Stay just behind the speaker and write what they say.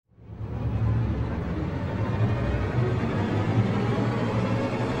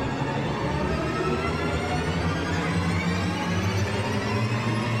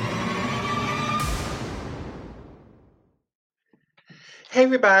Hey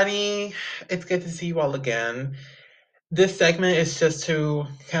everybody, it's good to see you all again. This segment is just to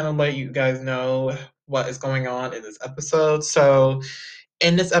kind of let you guys know what is going on in this episode. So,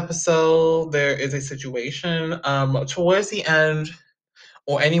 in this episode, there is a situation. Towards the end,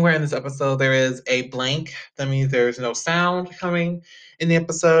 or anywhere in this episode, there is a blank. That means there's no sound coming in the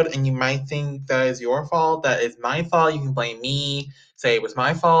episode, and you might think that is your fault. That is my fault. You can blame me, say it was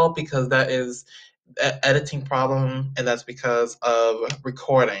my fault, because that is editing problem, and that's because of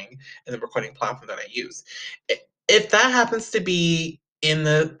recording and the recording platform that I use. If that happens to be in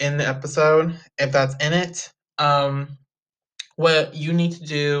the episode, if that's in it, what you need to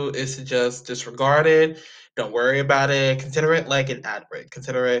do is to just disregard it. Don't worry about it. Consider it like an ad break.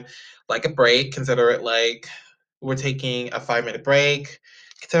 Consider it like a break. Consider it like we're taking a 5 minute break.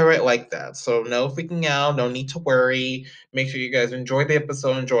 Consider it like that. So no freaking out. No need to worry. Make sure you guys enjoy the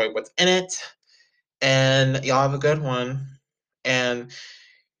episode. Enjoy what's in it, and y'all have a good one. And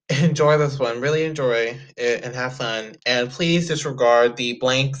enjoy this one. Really enjoy it and have fun. And please disregard the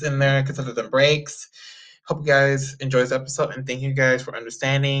blanks in there. Consider them breaks. Hope you guys enjoy this episode, and thank you guys for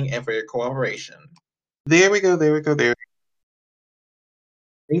understanding and for your cooperation. There we go. There we go. There.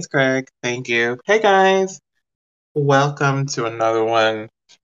 Thanks, Craig. Thank you. Hey guys, welcome to another one.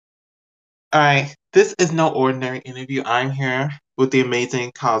 All right, this is no ordinary interview. I'm here with the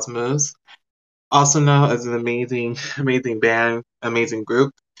amazing Cosmoose, also known as an amazing, amazing band, amazing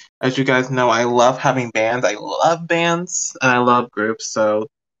group. As you guys know, I love having bands. I love bands and I love groups. So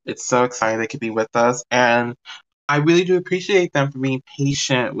it's so exciting they could be with us. And I really do appreciate them for being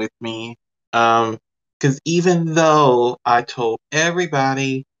patient with me. Because even though I told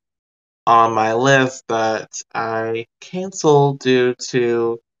everybody on my list that I canceled due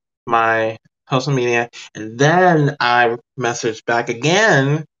to my social media, and then I messaged back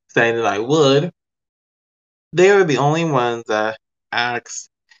again saying that I would, they were the only ones that asked,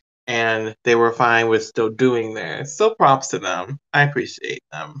 and they were fine with still doing theirs. So props to them. I appreciate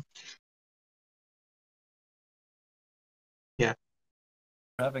them. Yeah.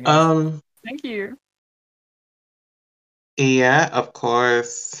 Having us. Um. Thank you. Yeah. Of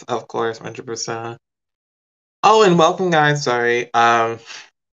course. 100%. Oh, and welcome, guys. Sorry.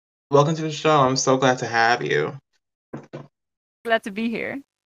 Welcome to the show. I'm so glad to have you. Glad to be here.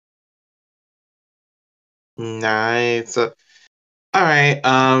 Nice. All right.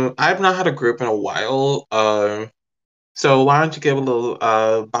 I've not had a group in a while. So why don't you give a little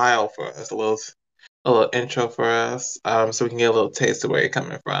bio for us, a little intro for us, so we can get a little taste of where you're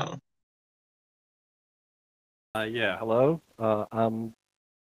coming from. Yeah, hello. I'm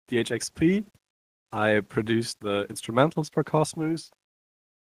DHXP. I produce the instrumentals for Cosmoose,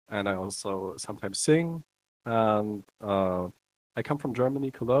 and I also sometimes sing. And I come from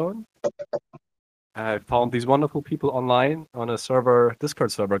Germany, Cologne. I found these wonderful people online on a server,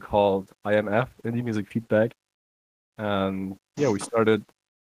 Discord server called IMF, Indie Music Feedback. And yeah, we started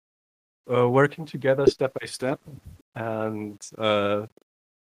working together step by step. And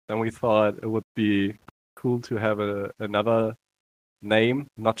then we thought it would be cool to have another name,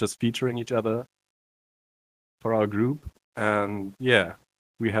 not just featuring each other for our group. And yeah,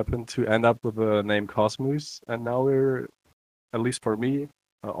 we happened to end up with the name Cosmoose, and now we're, at least for me,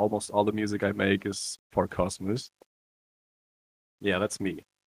 almost all the music I make is for Cosmoose. Yeah, that's me.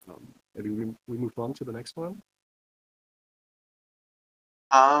 Maybe we move on to the next one.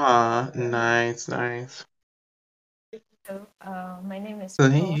 Ah, nice, nice. So, my name is So,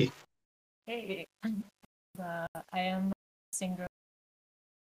 Paul. hey. Hey, I am a singer,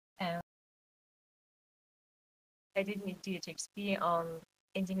 and I did meet DHXP on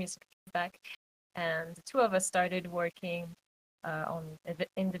Indie Music Feedback, and the two of us started working on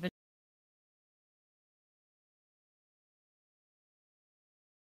individual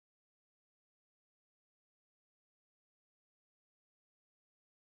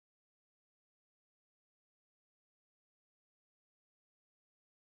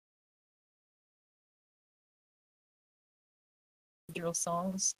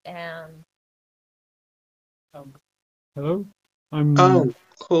songs, and Hello, I'm Oh,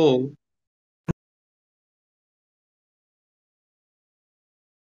 cool.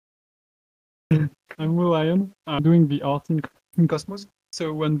 I'm Will Iron. I'm doing the art in Cosmos.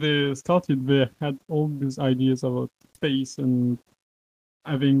 So when they started, they had all these ideas about space and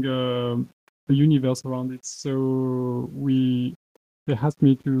having a universe around it. So they asked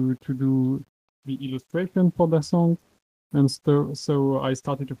me to do the illustration for the song, and so I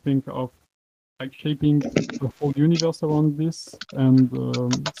started to think of like shaping the whole universe around this, and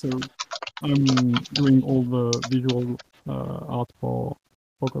so I'm doing all the visual art for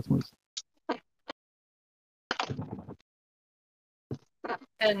Cosmos.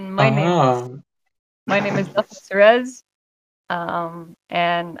 And Ah. my name is Delphin Cerez.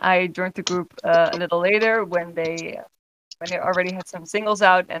 And I joined the group a little later when they already had some singles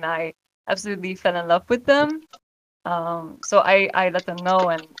out, and I absolutely fell in love with them. So I let them know,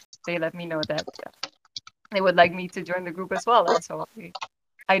 and they let me know that they would like me to join the group as well, and so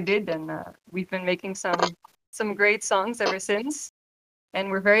I did, and we've been making some great songs ever since,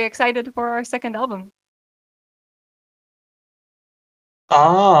 and we're very excited for our second album.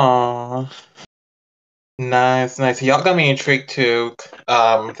 Oh, nice, nice. Y'all got me intrigued to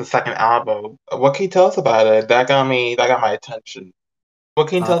the second album. What can you tell us about it? That got my attention. What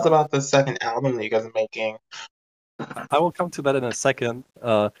can you tell us Uh, about the second album that you guys are making? I will come to that in a second.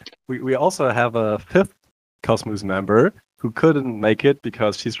 We also have a fifth Cosmoose member who couldn't make it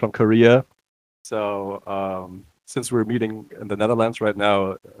because she's from Korea. So since we're meeting in the Netherlands right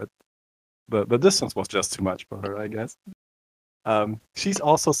now, the distance was just too much for her, I guess. She's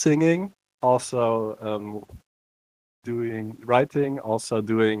also singing, also doing writing, also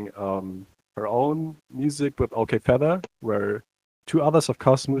doing her own music with OK Feather, where two others of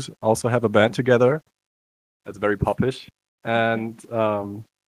Cosmos also have a band together. That's very popish. And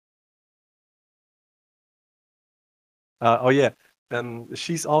oh yeah, and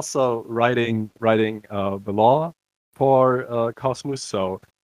she's also writing the law for Cosmos. So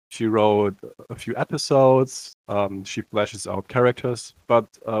she wrote a few episodes. She fleshes out characters, but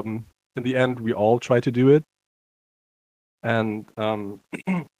in the end, we all try to do it. And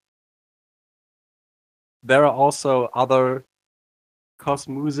there are also other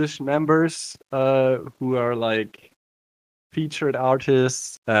Cosmosish members who are like featured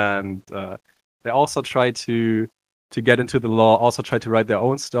artists, and they also try to get into the law, also try to write their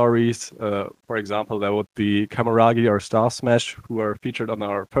own stories. For example, there would be Kamaragi or Star Smash, who are featured on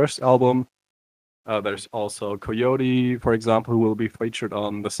our first album. There's also Coyote, for example, who will be featured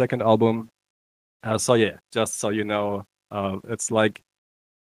on the second album. So yeah, just so you know, it's like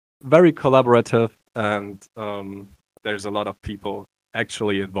very collaborative, and there's a lot of people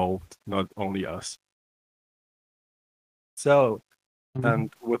actually involved, not only us. So,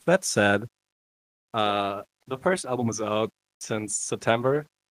 and with that said, the first album is out since September,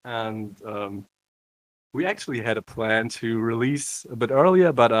 and we actually had a plan to release a bit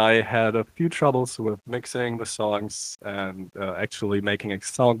earlier, but I had a few troubles with mixing the songs and actually making it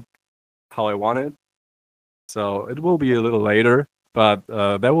sound how I wanted. So it will be a little later, but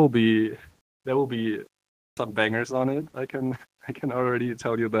there will be some bangers on it. I can already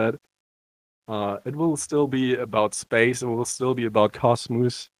tell you that. It will still be about space. It will still be about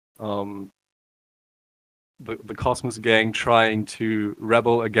Cosmos. Um, the Cosmos gang trying to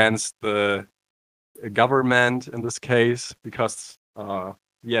rebel against the government in this case, because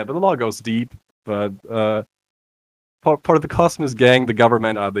yeah, the law goes deep, but for the Cosmos gang, the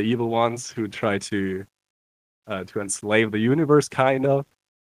government are the evil ones who try to enslave the universe, kind of.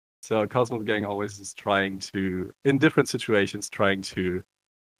 So Cosmos gang always is trying to, in different situations, trying to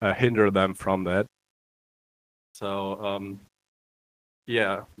hinder them from that. So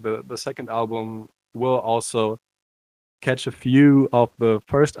yeah, the second album will also catch a few of the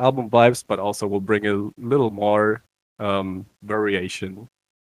first album vibes, but also will bring a little more variation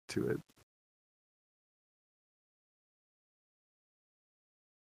to it.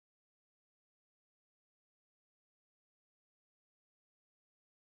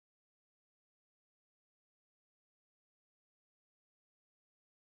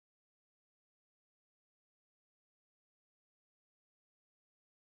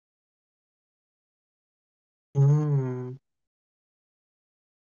 Mm.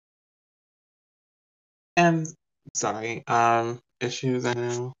 And sorry, issues I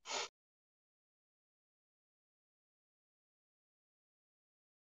know.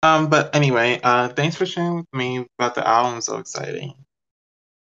 But anyway, thanks for sharing with me about the album. So exciting.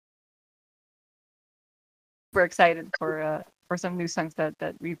 We're excited for some new songs that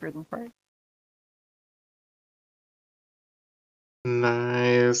we've written for it.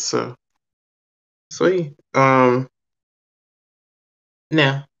 Nice. Sweet. Now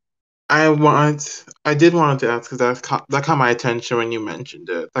I did want to ask because that caught my attention when you mentioned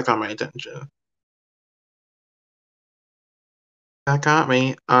it. That caught my attention. That got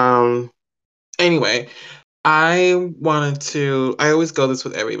me. Anyway, I always go this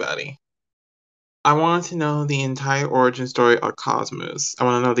with everybody. I want to know the entire origin story of Cosmos. I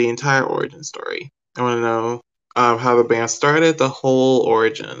want to know the entire origin story. I want to know how the band started, the whole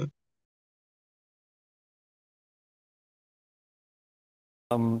origin.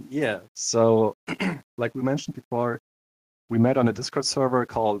 Yeah. So, like we mentioned before, we met on a Discord server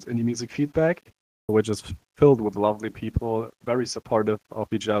called Indie Music Feedback, which is filled with lovely people, very supportive of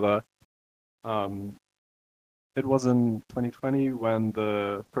each other. It was in 2020 when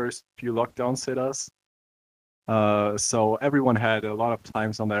the first few lockdowns hit us. So everyone had a lot of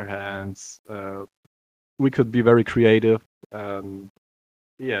times on their hands. We could be very creative and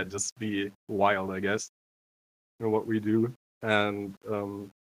yeah, just be wild, I guess, in what we do. And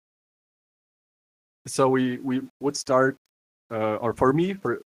so we would start, or for me,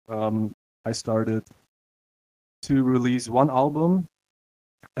 I started to release one album,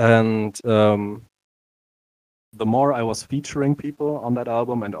 and the more I was featuring people on that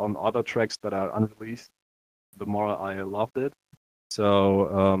album and on other tracks that are unreleased, the more I loved it.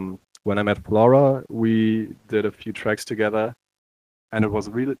 So when I met Flora, we did a few tracks together, and it was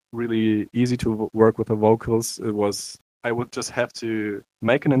really easy to work with the vocals. I would just have to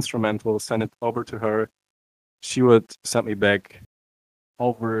make an instrumental, send it over to her. She would send me back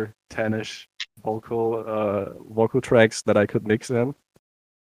over 10-ish vocal tracks that I could mix in,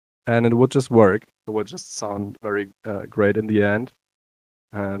 and it would just work. It would just sound very great in the end.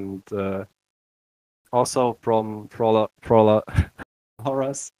 And also from Flora's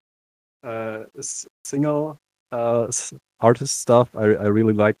single artist stuff, I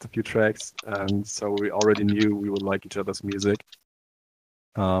really liked a few tracks, and so we already knew we would like each other's music.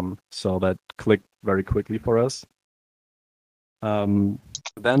 So that clicked very quickly for us.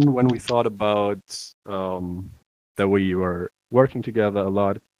 Then when we thought about that we were working together a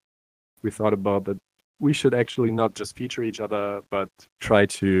lot, we thought about that we should actually not just feature each other, but try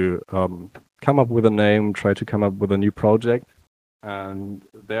to come up with a name, try to come up with a new project. And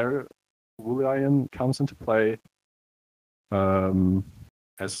there, Wulian comes into play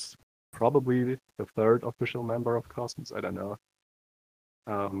as probably the third official member of Cosmos. I don't know.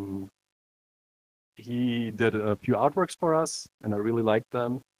 He did a few artworks for us, and I really liked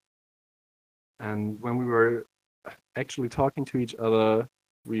them. And when we were actually talking to each other,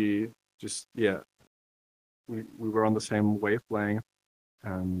 we just, yeah, we were on the same wavelength.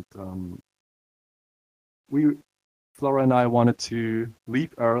 And Flora and I wanted to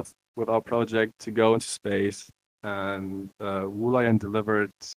leave Earth with our project to go into space. And Wulayan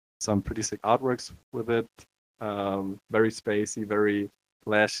delivered some pretty sick artworks with it. Very spacey, very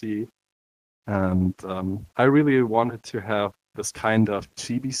flashy. And I really wanted to have this kind of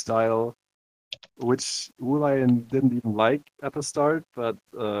chibi style, which Wulayan didn't even like at the start, but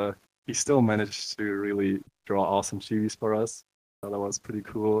he still managed to really draw awesome chibis for us. So that was pretty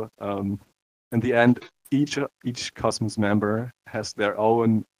cool. In the end, each Cosmos member has their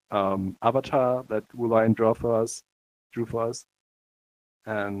own avatar that Wulayan drew for us,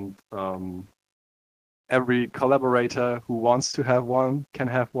 and every collaborator who wants to have one can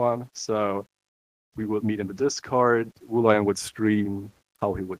have one. So we would meet in the Discord. Wulayan would stream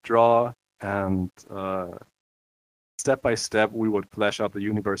how he would draw, and step by step, we would flesh out the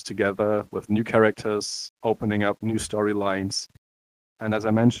universe together with new characters, opening up new storylines. And as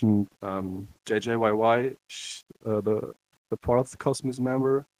I mentioned, JJYY, the fourth Cosmos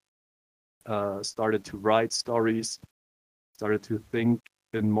member, started to write stories, started to think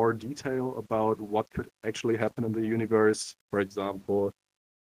in more detail about what could actually happen in the universe. For example,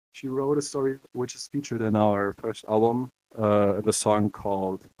 she wrote a story which is featured in our first album, the song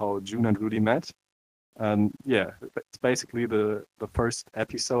called How June and Rudy Met. And yeah, it's basically the first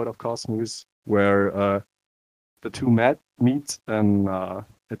episode of Cosmos where the two meet in a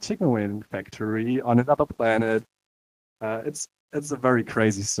chicken wing factory on another planet. It's a very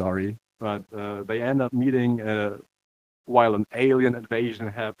crazy story, but they end up meeting while an alien invasion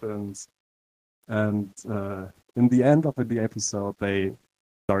happens, and in the end of the episode, they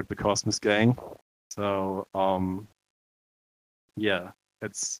start the Cosmos Gang. So yeah,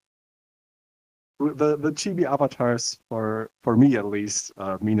 it's the chibi avatars for me at least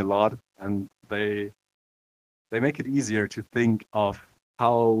mean a lot, and they make it easier to think of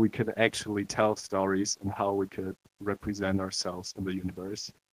how we could actually tell stories and how we could represent ourselves in the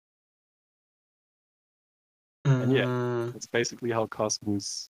universe. And yeah, that's basically how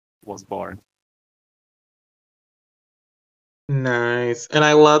Cosmos was born. Nice. And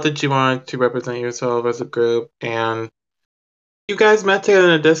I love that you wanted to represent yourself as a group, and you guys met together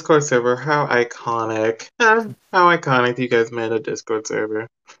in a Discord server. How iconic. How iconic you guys met in a Discord server.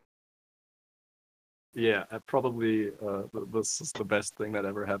 Yeah, probably this is the best thing that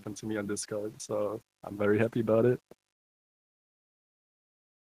ever happened to me on Discord, so I'm very happy about it.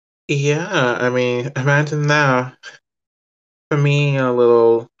 Yeah, I mean, imagine that. For me, a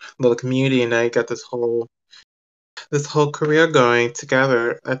little community, and I got this whole career going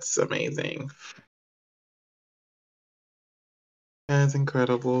together. That's amazing. That is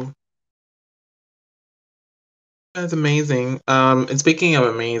incredible. That's amazing. And speaking of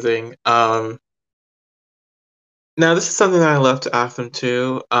amazing, now this is something that I love to ask them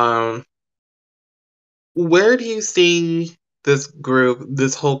too. Where do you see this group,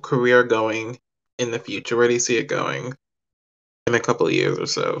 this whole career going in the future? Where do you see it going in a couple of years or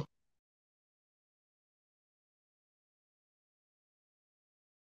so?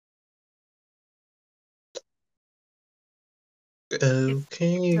 It's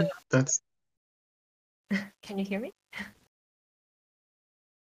Okay, that's. can you hear me?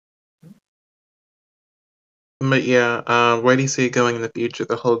 But yeah, where do you see it going in the future?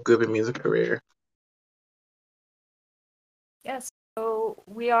 The whole group and music career. Yes. So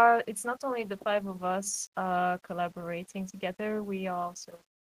we are. It's not only the five of us collaborating together. We also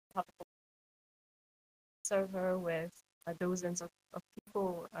have a server with dozens of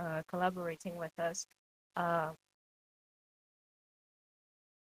people collaborating with us uh,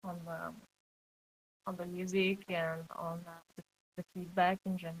 on on the music and on the feedback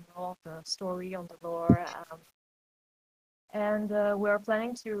in general, the story, on the lore, and we are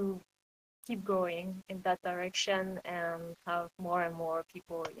planning to keep going in that direction and have more and more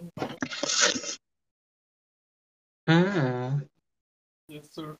people involved. Mm. Yes,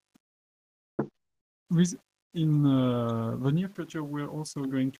 so with in the near future, we're also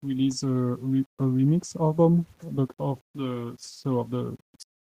going to release a remix album of the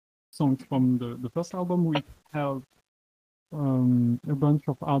songs from the first album. We have a bunch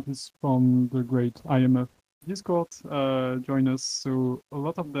of artists from the great IMF Discord join us. So a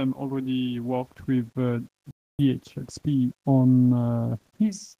lot of them already worked with DHXP on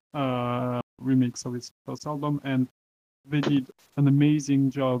his remix of his first album, and they did an amazing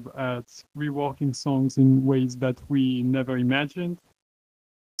job at reworking songs in ways that we never imagined.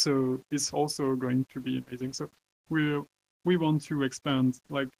 So it's also going to be amazing. So we want to expand,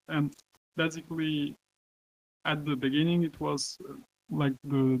 like, and basically at the beginning it was like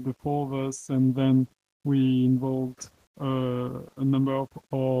the four of us, and then we involved a number of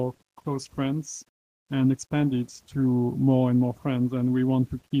our close friends and expanded to more and more friends, and we want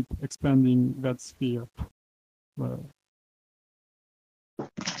to keep expanding that sphere.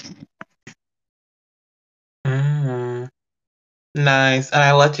 Mm. Nice. And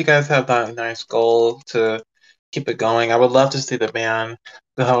I let you guys have that nice goal to keep it going. I would love to see the band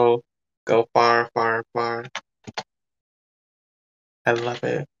go far, far, far. I love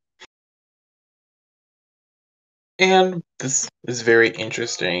it. And this is very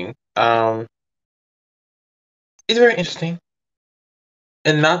interesting. It's very interesting.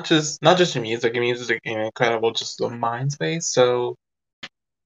 And not just your music incredible, just the mind space. So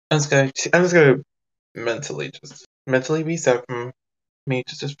I'm just gonna mentally reset from me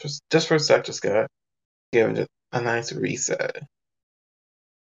just for a sec, just gonna give it a nice reset.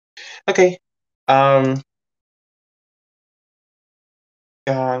 Okay. Um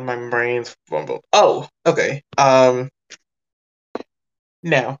God, my brain's fumbled. Oh, okay.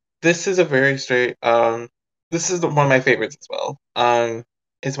 Now this is a very straight. This is one of my favorites as well.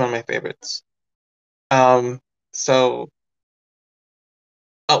 It's one of my favorites. Um, so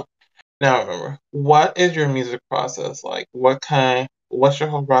oh, now I remember. What is your music process like? What's your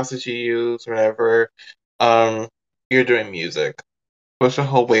whole process you use whenever um you're doing music? What's your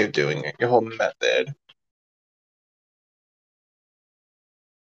whole way of doing it? Your whole method?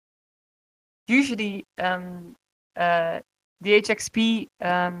 Usually, the HXP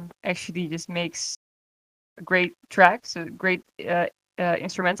actually just makes great tracks, great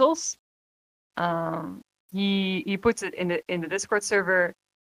instrumentals. Um, he puts it in the Discord server,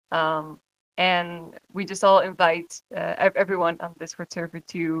 um, and we just all invite everyone on the Discord server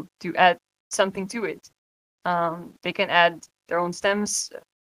to add something to it. They can add their own stems,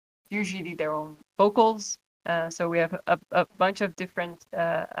 usually their own vocals. So we have a bunch of different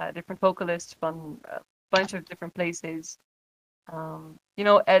vocalists from a bunch of different places.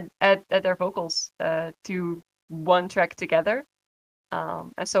 Add their vocals to one track together.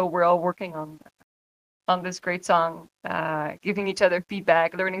 And so we're all working on this great song, giving each other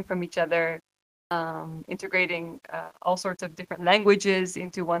feedback, learning from each other, integrating all sorts of different languages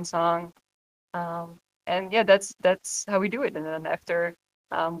into one song. And yeah, that's how we do it. And then after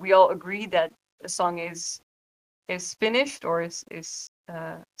we all agree that the song is finished or is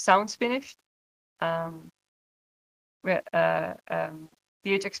sounds finished, um,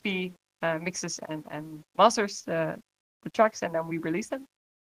 DHXP mixes and masters the tracks, and then we release them.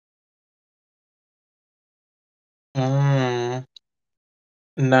 Mm,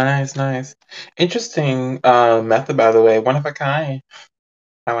 nice, nice. Interesting method, by the way. One of a kind.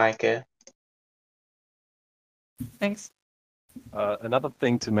 I like it. Thanks. Another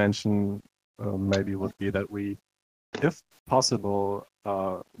thing to mention maybe would be that we if possible,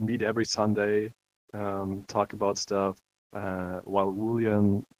 meet every Sunday, talk about stuff while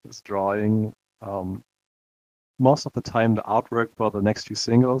Julian is drawing. Most of the time, the artwork for the next few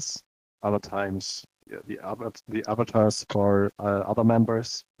singles. Other times, yeah, the avatars for other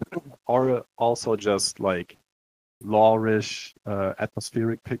members, or also just like lawish,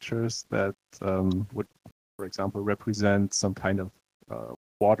 atmospheric pictures that would, for example, represent some kind of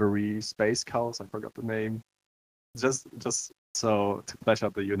watery space cows. I forgot the name. Just so to flesh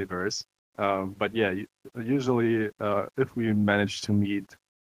out the universe. But yeah, usually if we manage to meet,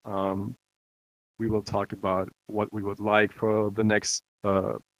 um, we will talk about what we would like for the next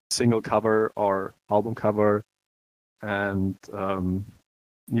single cover or album cover, and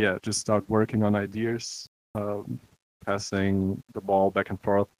yeah, just start working on ideas, passing the ball back and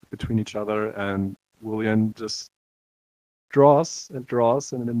forth between each other, and William just draws and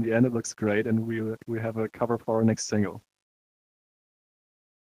draws, and in the end it looks great, and we have a cover for our next single.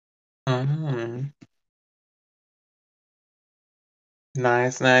 Mm.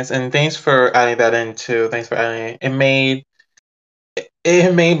 Nice, nice. And thanks for adding that in too. Thanks for adding it.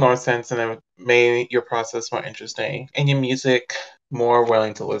 It made more sense and it made your process more interesting and your music more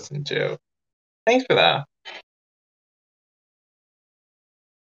willing to listen to. Thanks for that.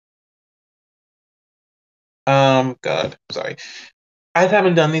 God, sorry. I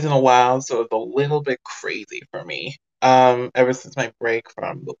haven't done these in a while, so it's a little bit crazy for me. Ever since my break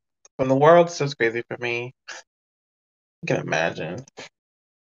from the world, it's just crazy for me. I can imagine.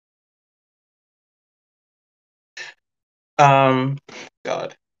 Um,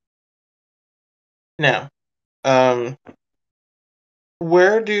 God. Now, um,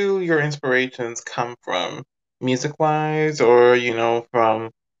 where do your inspirations come from? Music-wise, or from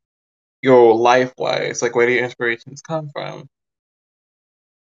your life-wise? Like, where do your inspirations come from?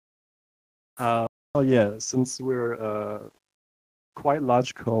 Oh yeah, since we're quite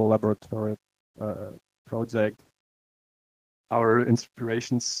large collaborative project, our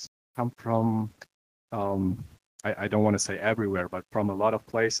inspirations come from um, I don't want to say everywhere, but from a lot of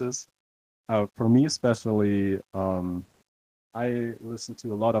places. For me especially, I listened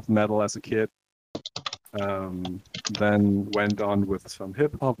to a lot of metal as a kid. Then went on with some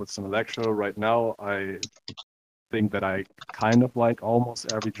hip hop, with some electro. Right now, I think that I kind of like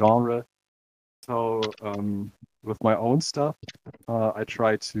almost every genre. So with my own stuff, I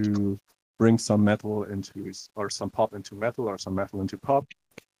try to bring some metal into, or some pop into metal, or some metal into pop,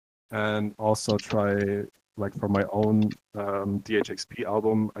 and also try, like for my own DHXP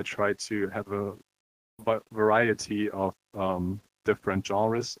album, I try to have a variety of different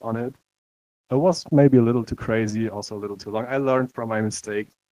genres on it. It was maybe a little too crazy, also a little too long. I learned from my mistake.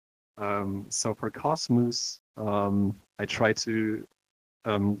 So for Cosmoose, I try to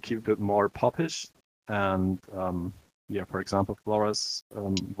keep it more popish, and yeah, for example, Flora's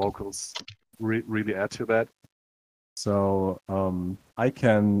vocals really add to that. So I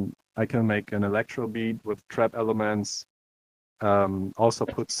can make an electro beat with trap elements, also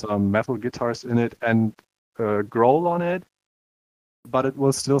put some metal guitars in it and growl on it, but it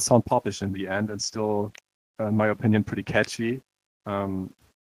will still sound popish in the end and still, in my opinion, pretty catchy. Um,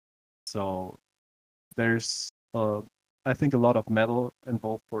 so there's I think a lot of metal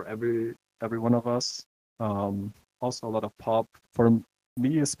involved for every one of us. Also a lot of pop for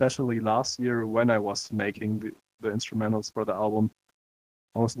me, especially last year when I was making the instrumentals for the album.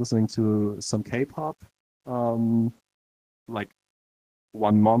 I was listening to some K-pop, like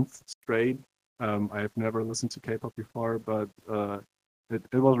 1 month straight. I've never listened to K-pop before, but it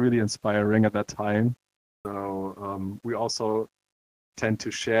was really inspiring at that time. So we also tend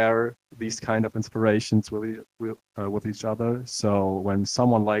to share these kind of inspirations with each other. So when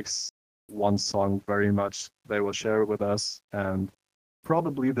someone likes one song very much, they will share it with us, and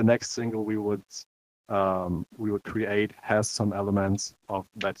probably the next single we would create has some elements of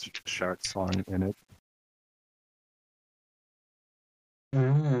that shared song in it.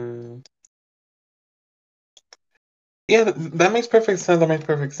 Mm. Yeah, that makes perfect sense. That makes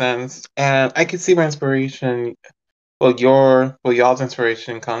perfect sense. And I can see where inspiration, y'all's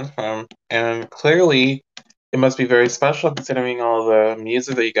inspiration comes from. And clearly, it must be very special considering all the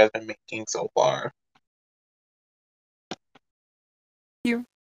music that you guys have been making so far. You.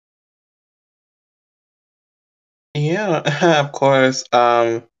 Yeah, of course.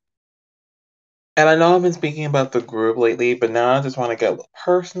 And I know I've been speaking about the group lately, but now I just want to get a little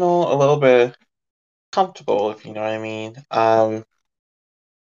personal, a little bit comfortable, if you know what I mean.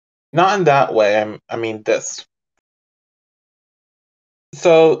 Not in that way. I mean this.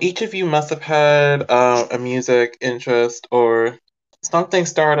 So each of you must have had a music interest or something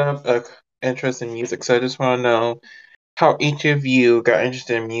startup, interest in music. So I just want to know how each of you got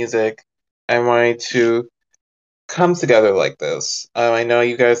interested in music and wanted to come together like this. I know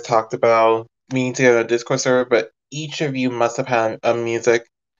you guys talked about meeting together on a Discord server, but each of you must have had a music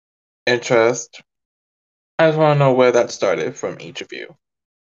interest. I just want to know where that started from each of you.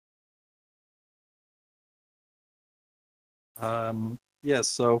 Yeah,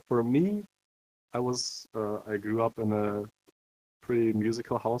 so for me, I grew up in a pretty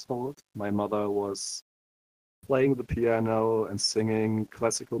musical household. My mother was playing the piano and singing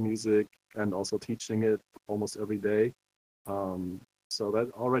classical music and also teaching it almost every day. So that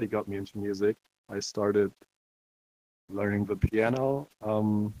already got me into music. I started learning the piano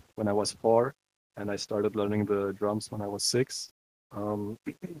when I was 4, and I started learning the drums when I was 6. Um,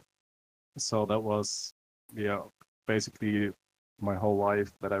 so that was, yeah, basically my whole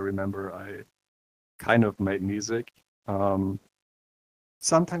life that I remember. I kind of made music. Um,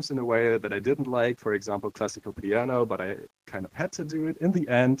 Sometimes in a way that I didn't like, for example, classical piano, but I kind of had to do it. In the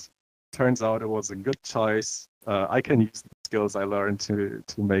end, turns out it was a good choice. I can use the skills I learned to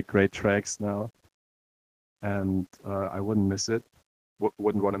make great tracks now, and I wouldn't miss it.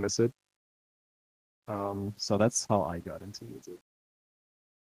 Wouldn't want to miss it. So that's how I got into music.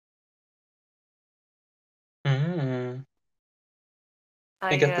 Mm. I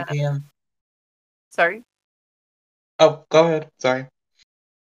I get the piano. sorry. Oh, go ahead. Sorry.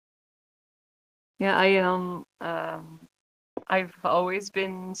 Yeah, I've always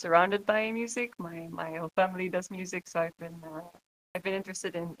been surrounded by music. My whole family does music, so I've been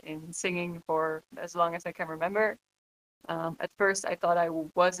interested in singing for as long as I can remember. At first, I thought I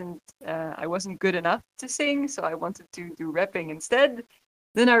wasn't good enough to sing, so I wanted to do rapping instead.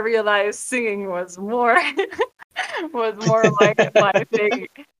 Then I realized singing was more was more my thing.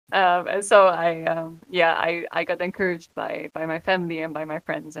 And so I got encouraged by my family and by my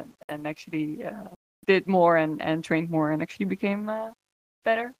friends, and actually did more and trained more and actually became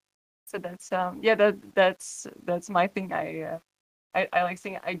better. So that's my thing. I like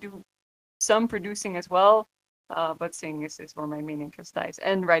singing. I do some producing as well, but singing is where my main interest lies,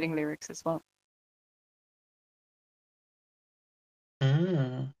 and writing lyrics as well.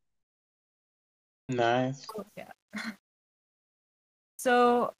 Mm. Nice. Yeah.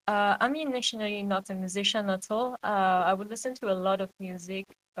 So I'm initially not a musician at all. I would listen to a lot of music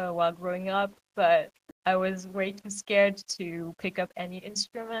while growing up, but I was way too scared to pick up any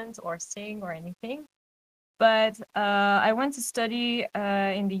instrument or sing or anything. But I went to study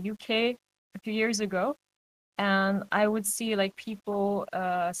in the UK a few years ago, and I would see like people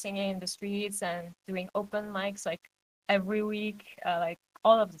singing in the streets and doing open mics like every week, like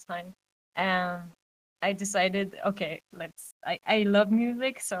all of the time. And I decided, okay, I love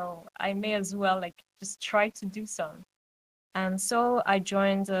music, so I may as well like just try to do some. And so I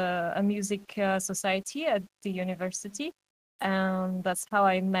joined a music society at the university, and that's how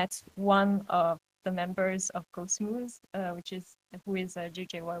I met one of the members of Cosmoose, who is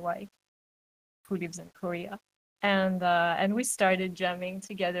JJYY, who lives in Korea. And we started jamming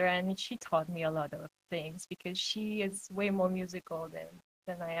together, and she taught me a lot of things because she is way more musical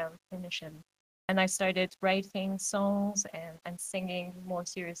than I am initially. And I started writing songs and singing more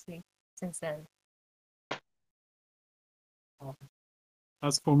seriously since then.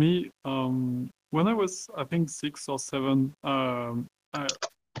 As for me, when I was, I think, 6 or 7,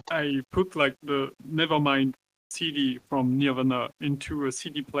 I put like the Nevermind CD from Nirvana into a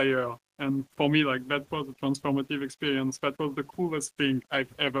CD player. And for me, like that was a transformative experience. That was the coolest thing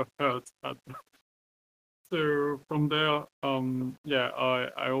I've ever heard. So from there, yeah,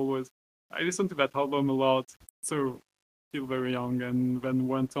 I listened to that album a lot. So still very young, and then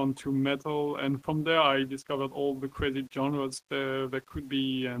went on to metal. And from there, I discovered all the crazy genres there could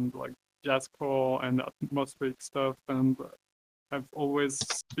be, and like jazzcore and atmospheric stuff. And I've always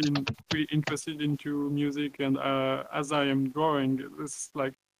been really interested into music. And as I am growing, this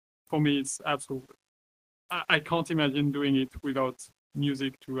like for me, it's absolute. I can't imagine doing it without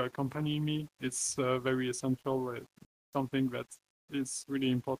music to accompany me. It's very essential. Something that is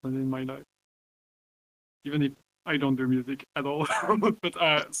really important in my life, even if I don't do music at all.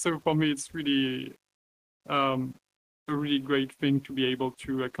 But so for me, it's really um, a really great thing to be able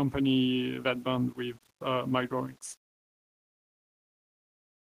to accompany that band with my drawings.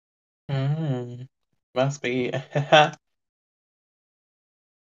 Mm. Must be.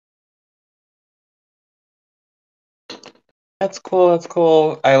 That's cool. That's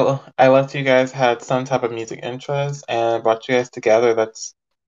cool. I loved you guys had some type of music interest and brought you guys together. That's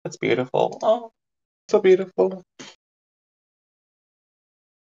beautiful. Oh, so beautiful.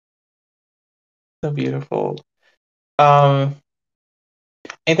 So beautiful. Um,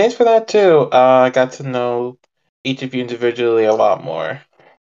 And thanks for that too. I got to know each of you individually a lot more.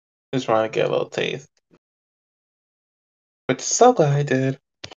 Just want to get a little taste. Which so glad I did.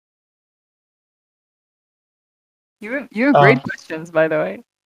 You have great questions, by the way.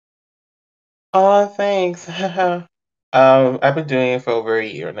 Oh, thanks. I've been doing it for over a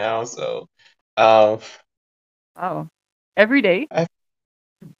year now, so Wow. Every day? I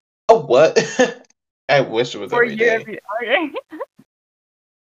oh what? I wish it was For a every year, day. every okay.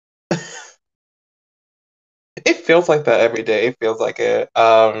 It feels like that every day. It feels like it.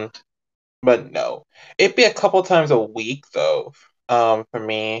 But no. It'd be a couple times a week though, for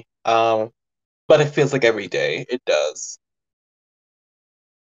me. But it feels like every day. It does.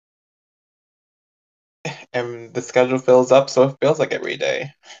 And the schedule fills up, so it feels like every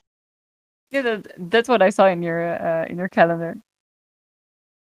day. Yeah, that's what I saw in your calendar.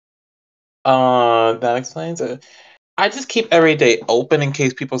 That explains it. I just keep every day open in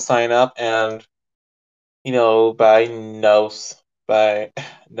case people sign up, and by by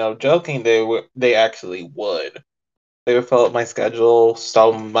no joking, they actually would. They would fill up my schedule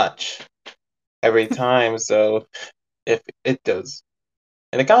so much every time. So if it does,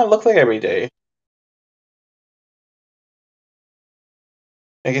 and it kind of looks like every day.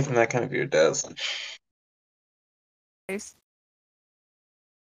 I guess in that kind of view, it does. Nice.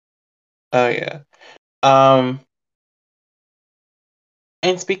 Oh yeah. Um,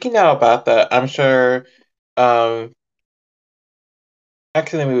 and speaking now about that, I'm sure. Um,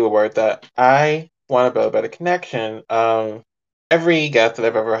 Actually, let me reword that. I want to build a better connection. Every guest that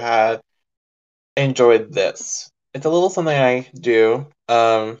I've ever had enjoyed this. It's a little something I do.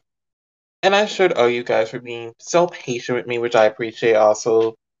 And I should owe you guys for being so patient with me, which I appreciate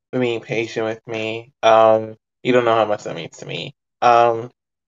also for being patient with me. You don't know how much that means to me.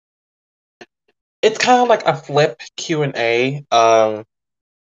 It's kind of like a flip Q&A. So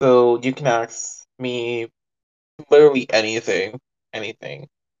you can ask me literally anything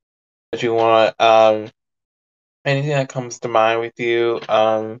that you want. Anything that comes to mind with you.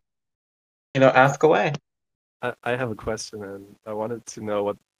 Ask away. I have a question, and I wanted to know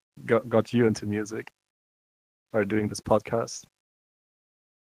what got you into music or doing this podcast.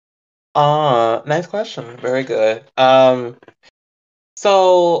 Nice question. Very good.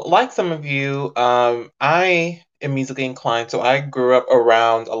 So like some of you, I am musically inclined, so I grew up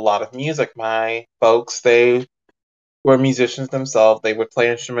around a lot of music. My folks, they were musicians themselves. They would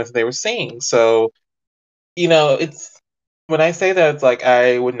play instruments, they would sing. So, it's when I say that it's like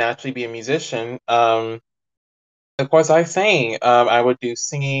I would naturally be a musician, of course I sang. I would do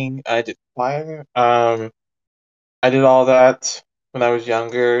singing, I did choir, I did all that when I was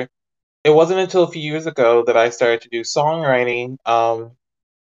younger. It wasn't until a few years ago that I started to do songwriting.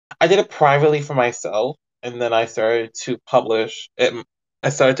 I did it privately for myself, and then I started to publish it. I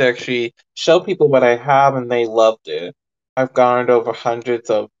started to actually show people what I have, and they loved it. I've garnered over hundreds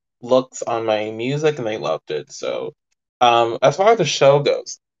of looks on my music, and they loved it. So, as far as the show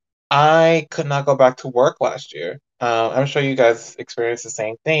goes, I could not go back to work last year. I'm sure you guys experienced the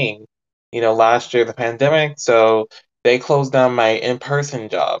same thing. Last year, the pandemic, so they closed down my in-person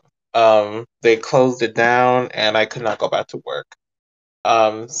job. They closed it down, and I could not go back to work.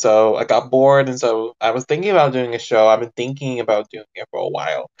 So I got bored, and so I was thinking about doing a show. I've been thinking about doing it for a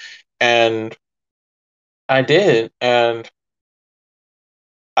while, and I did, and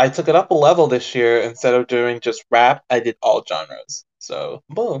I took it up a level this year. Instead of doing just rap, I did all genres. So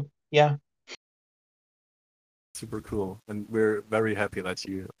boom, yeah. Super cool, and we're very happy that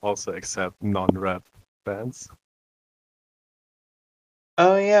you also accept non-rap bands.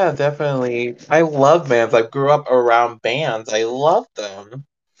 Oh yeah, definitely. I love bands. I grew up around bands. I love them.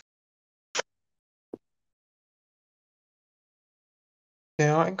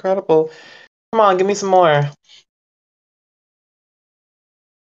 Incredible. Come on, give me some more.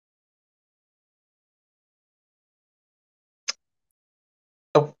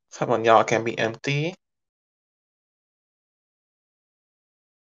 Oh, come on, y'all can't be empty.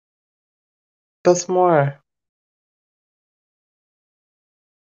 Just more.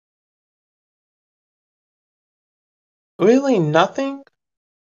 Really, nothing?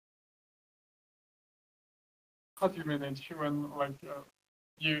 How do you manage when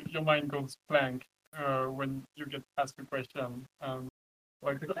your mind goes blank when you get asked a question and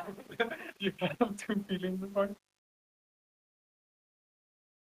like you have to fill in the blank?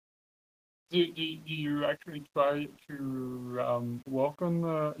 Do you actually try to work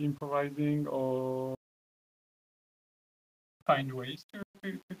on improvising or find ways to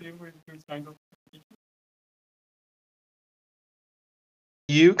deal with those kinds of issues?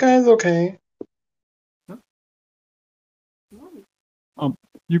 You guys okay? Um,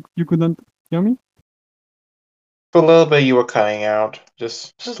 you couldn't hear me? For a little bit, you were cutting out,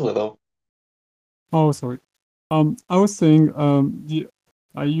 just a little. Oh, sorry. I was saying,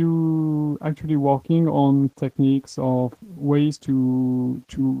 are you actually working on techniques or ways to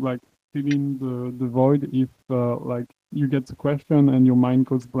like fill in the void if like you get the question and your mind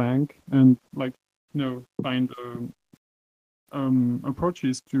goes blank and like find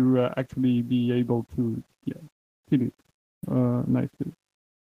approaches to actually be able to fill it nicely.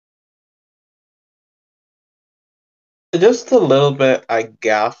 Just a little bit I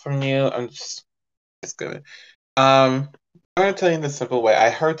got from you. It's good. I'm gonna tell you in the simple way. I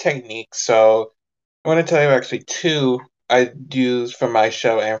heard technique, so I'm gonna tell you actually two I use for my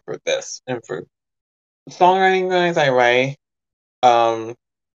show and for this. And for songwriting things, I write how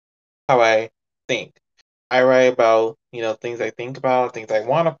I think. I write about, things I think about, things I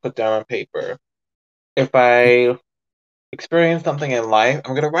want to put down on paper. If I experience something in life,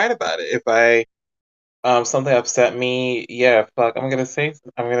 I'm gonna write about it. If I something upset me, yeah, fuck, I'm gonna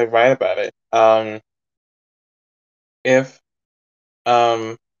write about it. If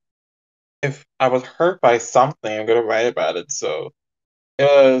um if I was hurt by something, I'm gonna write about it. So it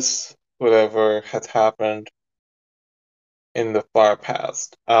was whatever has happened in the far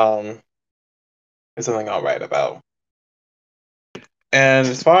past. Is something I'll write about. And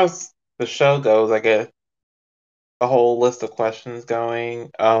as far as the show goes, I get a whole list of questions going.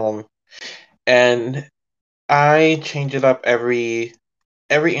 And I change it up every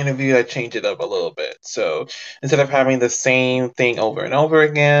interview. I change it up a little bit. So instead of having the same thing over and over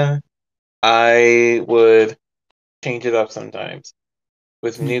again, I would change it up sometimes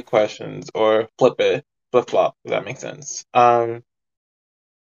with new questions or flip flop, if that makes sense. So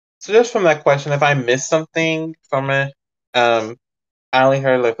just from that question, if I missed something from it, I only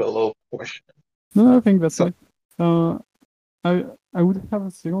heard like a little portion. No, I think that's So right. Uh, I I would have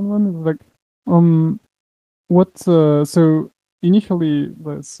a second one. It's like, um, what? So initially,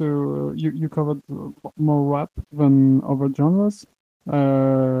 so you covered more rap than other genres.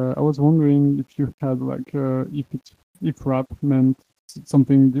 I was wondering if you had like if rap meant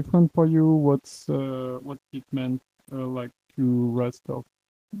something different for you. What it meant like to rest of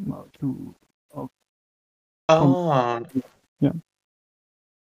to of from oh, yeah.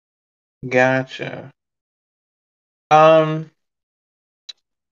 gotcha. Um,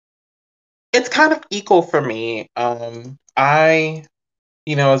 it's kind of equal for me. As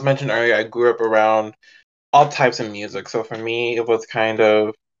mentioned earlier, I grew up around all types of music. So for me, it was kind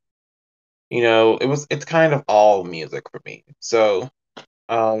of, it's kind of all music for me. So,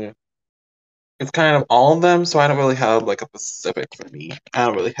 um, it's kind of all of them. So I don't really have like a specific for me. I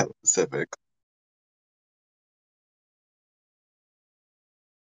don't really have a specific.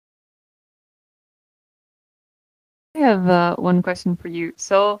 I have one question for you.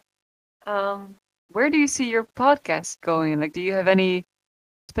 So, where do you see your podcast going? Like, do you have any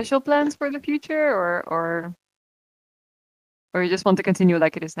special plans for the future, or you just want to continue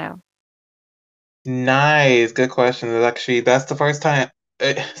like it is now? Nice, good question. That's the first time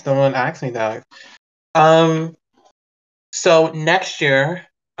someone asked me that. Um, so next year,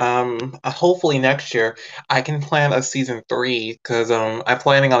 hopefully next year, I can plan a season three because I'm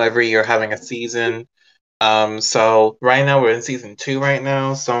planning on every year having a season. So right now we're in season two right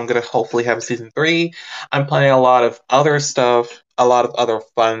now, so I'm gonna hopefully have a season three. I'm planning a lot of other stuff, a lot of other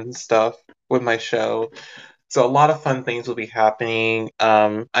fun stuff with my show. So a lot of fun things will be happening.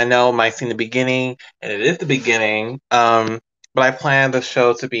 I know it might seem the beginning, and it is the beginning. But I plan the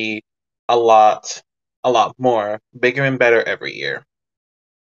show to be a lot, a lot more, bigger and better every year.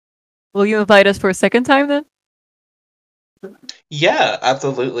 Will you invite us for a second time then? Yeah,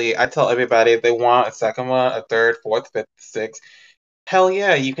 absolutely. I tell everybody if they want a second one, a third, fourth, fifth, sixth, hell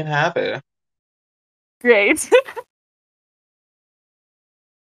yeah, you can have it. Great.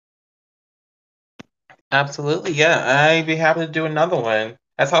 Absolutely, yeah. I'd be happy to do another one.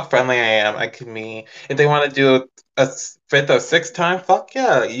 That's how friendly I am. I can be, if they want to do fifth or sixth time, fuck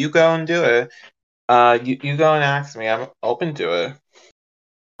yeah, you go and do it. You go and ask me. I'm open to it.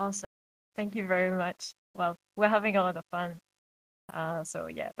 Awesome. Thank you very much. Well, we're having a lot of fun. So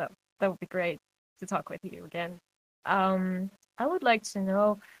yeah, that would be great to talk with you again. I would like to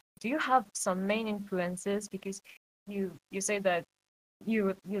know, do you have some main influences? Because you say that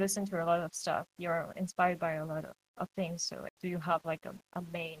you listen to a lot of stuff. You're inspired by a lot of things. So like, do you have like a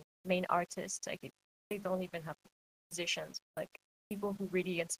main artist? Like they don't even have musicians, like people who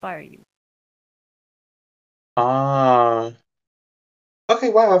really inspire you. Ah, okay,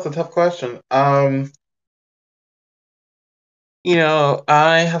 wow, that's a tough question. I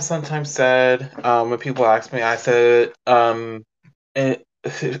have sometimes said, when people ask me, I said,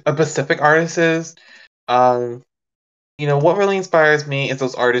 a specific artist. Um, what really inspires me is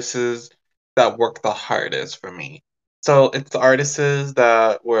those artists that work the hardest for me. So it's the artists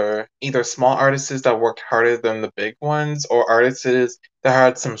that were either small artists that worked harder than the big ones, or artists that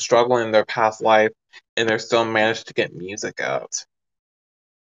had some struggle in their past life and they're still managed to get music out.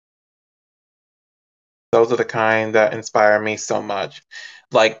 Those are the kind that inspire me so much.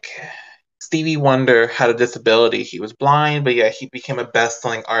 Like Stevie Wonder had a disability. He was blind, but yet he became a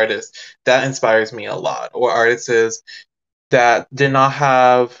best-selling artist. That inspires me a lot. Or artists that did not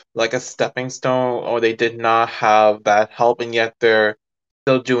have like a stepping stone, or they did not have that help, and yet they're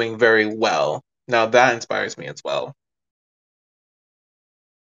still doing very well. Now that inspires me as well.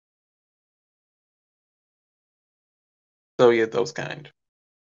 So yeah, those kind.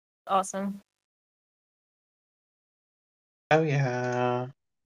 Awesome. Oh yeah.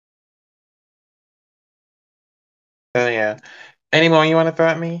 Oh yeah. Any more you want to throw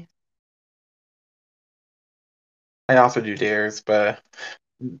at me? I also do dares, but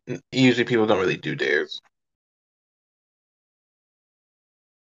usually people don't really do dares.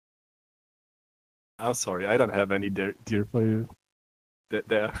 I'm sorry, I don't have any deer for you.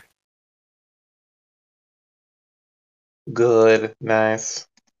 There. Good, nice.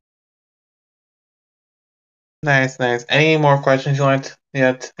 Nice, nice. Any more questions you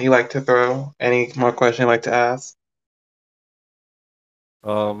like to throw? Any more questions you like to ask?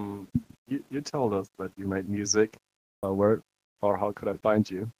 You told us that you made music. Where or how could I find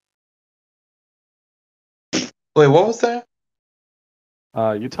you? Wait, what was that?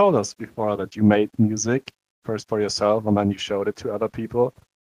 You told us before that you made music first for yourself and then you showed it to other people.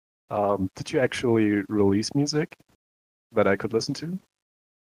 Did you actually release music that I could listen to?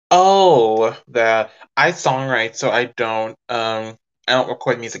 Oh, that I songwrite, so I don't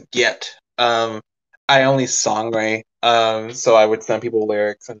record music yet. I only songwrite. So I would send people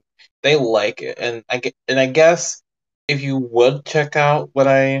lyrics and they like it. And I guess if you would check out what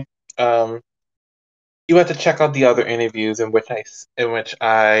you have to check out the other interviews in which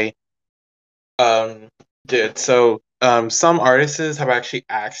I um did. So some artists have actually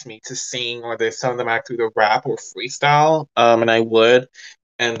asked me to sing, or they some of them actually to rap or freestyle. And I would,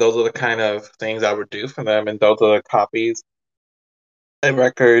 and those are the kind of things I would do for them, and those are the copies and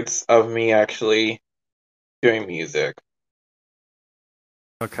records of me actually doing music.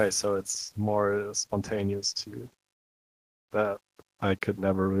 Okay, so it's more spontaneous too. That I could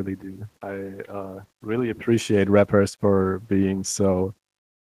never really do. I really appreciate rappers for being so,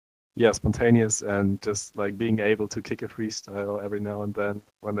 yeah, spontaneous and just like being able to kick a freestyle every now and then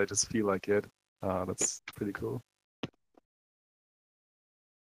when they just feel like it. That's pretty cool.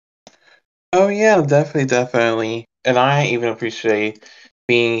 Oh yeah, definitely, definitely. And I even appreciate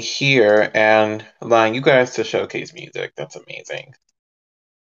being here and allowing you guys to showcase music. That's amazing.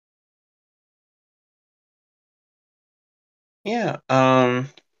 Yeah.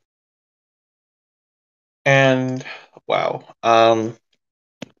 And wow.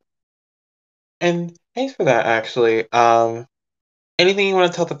 And thanks for that, actually. Anything you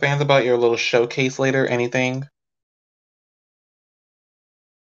want to tell the fans about your little showcase later? Anything?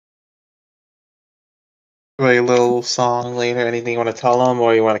 Or your little song later? Anything you want to tell them,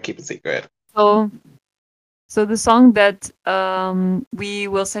 or you want to keep it secret? So, so the song that we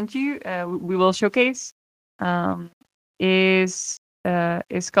will send you, we will showcase, um, is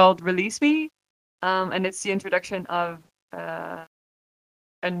called "Release Me," and it's the introduction of uh,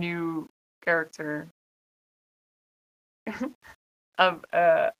 a new character of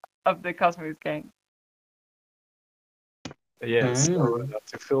uh, of the Cosmoose gang. Yeah, so Mm.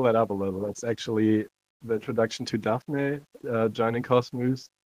 to fill that up a little, it's actually the introduction to Daphne joining Cosmos.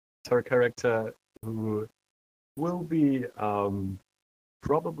 It's her character who will be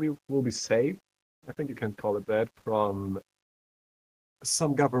probably will be saved. I think you can call it that from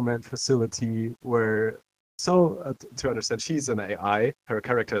some government facility where. So to understand, she's an AI. Her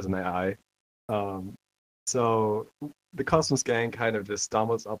character is an AI. Um, so the Cosmos gang kind of just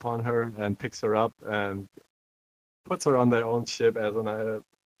stumbles upon her and picks her up and puts her on their own ship as an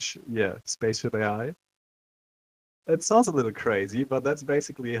yeah, spaceship AI. It sounds a little crazy, but that's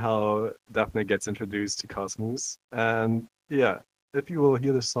basically how Daphne gets introduced to Cosmos. And yeah, if you will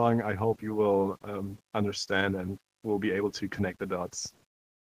hear the song, I hope you will understand and will be able to connect the dots.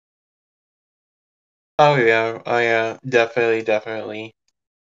 Oh yeah, definitely, definitely.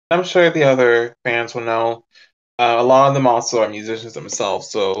 I'm sure the other fans will know. A lot of them also are musicians themselves,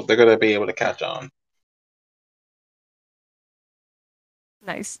 so they're gonna be able to catch on.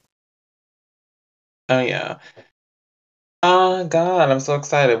 Nice. Oh yeah. God, I'm so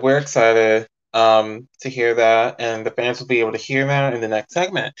excited. We're excited. to hear that, and the fans will be able to hear that in the next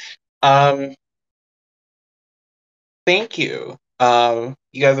segment. Um, thank you.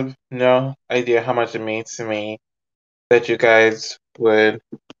 You guys have no idea how much it means to me that you guys would,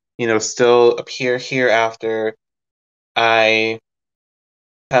 still appear here after I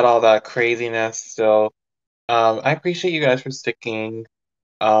had all that craziness. Still, I appreciate you guys for sticking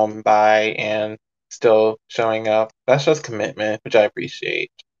by and still showing up. That's just commitment, which I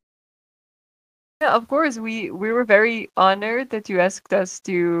appreciate. Yeah, of course. We were very honored that you asked us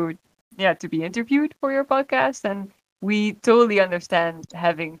to be interviewed for your podcast, and we totally understand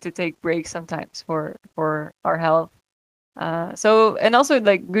having to take breaks sometimes for our health. So and also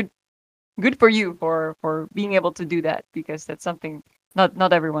like good for you for being able to do that, because that's something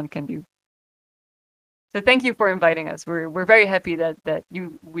not everyone can do. So thank you for inviting us. We're very happy that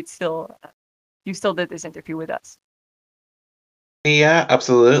you still did this interview with us. Yeah,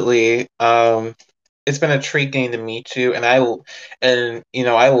 absolutely. It's been a treat getting to meet you, and I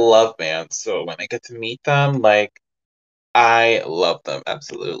love bands, so when I get to meet them, like I love them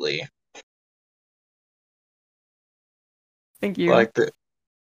absolutely. Thank you. Like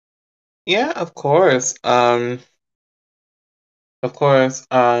yeah, of course. Of course.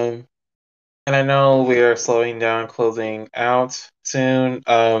 And I know we are slowing down, closing out soon.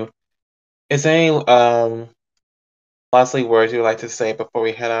 Is there any lastly words you'd like to say before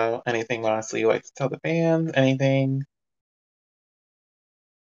we head out? Anything lastly you'd like to tell the fans? Anything?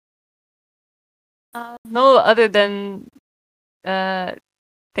 No, other than uh,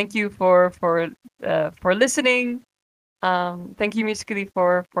 thank you for listening. Thank you, Musically,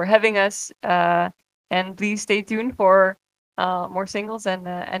 for having us. And please stay tuned for more singles and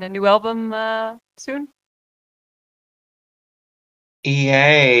a new album soon.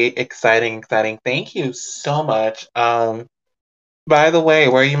 Yay! Exciting, exciting. Thank you so much. By the way,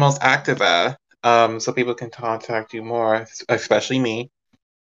 where are you most active at? So people can contact you more, especially me.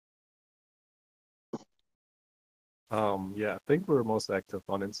 Yeah, I think we're most active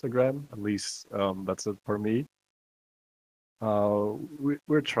on Instagram. At least that's it for me.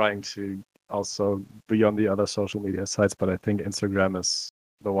 We're trying to also be on the other social media sites, but I think Instagram is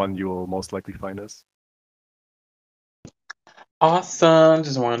the one you will most likely find us. Awesome.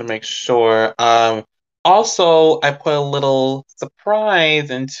 Just wanted to make sure. Also, I put a little surprise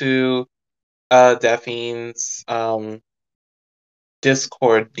into Delphine's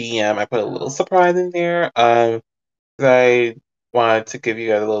Discord DM. I put a little surprise in there. 'Cause I wanted to give you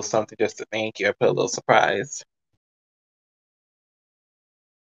guys a little something just to thank you. I put a little surprise.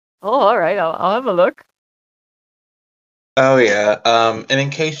 Oh, all right. I'll have a look. Oh yeah. And in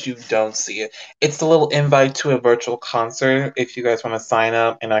case you don't see it, it's a little invite to a virtual concert. If you guys want to sign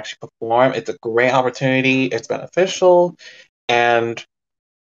up and actually perform, it's a great opportunity. It's beneficial, and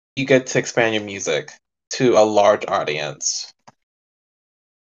you get to expand your music to a large audience.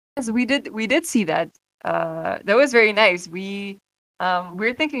 Yes, we did see that. That was very nice. We're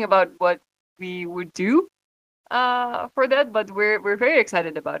thinking about what we would do for that, but we're very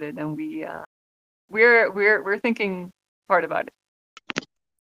excited about it, and we're thinking hard about it.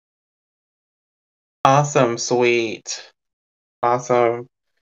 Awesome, sweet, awesome.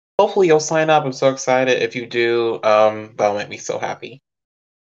 Hopefully you'll sign up. I'm so excited. If you do, that'll make me so happy.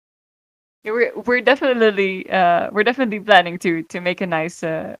 Yeah, we're definitely planning to make a nice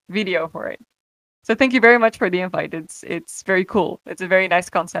video for it. So thank you very much for the invite. It's very cool. It's a very nice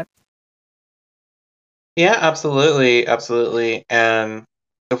concept. Yeah, absolutely, absolutely. And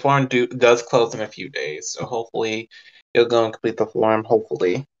the forum does close in a few days, so hopefully you'll go and complete the forum.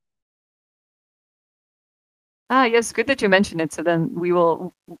 Hopefully. Ah, yes, good that you mentioned it. So then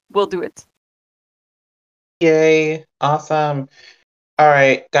we'll do it. Yay! Awesome. All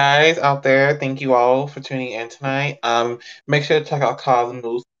right, guys out there, thank you all for tuning in tonight. Make sure to check out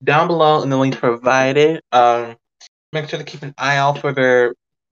Cosmoose down below in the link provided. Make sure to keep an eye out for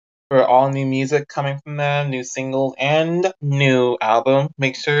all new music coming from them, new singles and new album.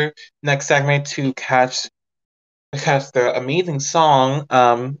 Make sure next segment to catch the amazing song.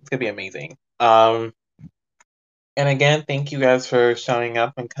 It's gonna be amazing. And again, thank you guys for showing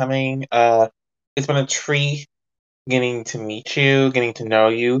up and coming. It's been a treat getting to meet you, getting to know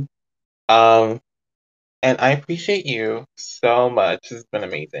you. Um, and I appreciate you so much. It's been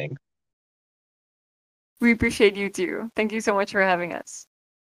amazing. We appreciate you too. Thank you so much for having us.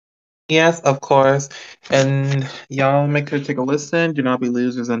 Yes, of course. And y'all make sure to take a listen. Do not be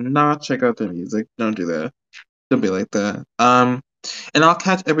losers and not check out the music. Don't do that. Don't be like that. And I'll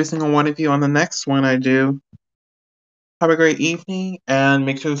catch every single one of you on the next one I do. Have a great evening and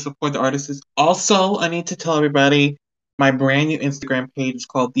make sure to support the artists. Also, I need to tell everybody My brand new Instagram page is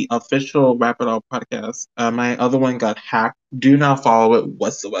called the Official Rap It All Podcast. My other one got hacked. Do not follow it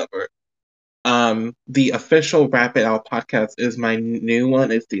whatsoever. The Official Rap It Out Podcast is my new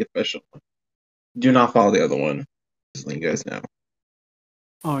one. It's the official one. Do not follow the other one. Just letting you guys know.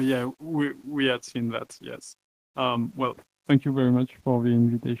 Oh yeah, we had seen that. Yes. Well, thank you very much for the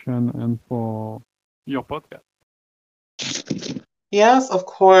invitation and for your podcast. Yes, of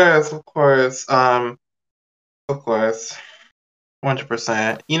course, of course. Of course.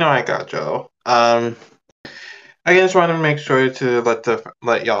 100%. You know I got Joe. I just want to make sure to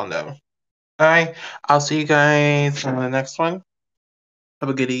let y'all know. Alright, I'll see you guys on the next one. Have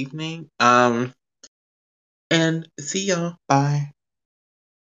a good evening. And see y'all. Bye.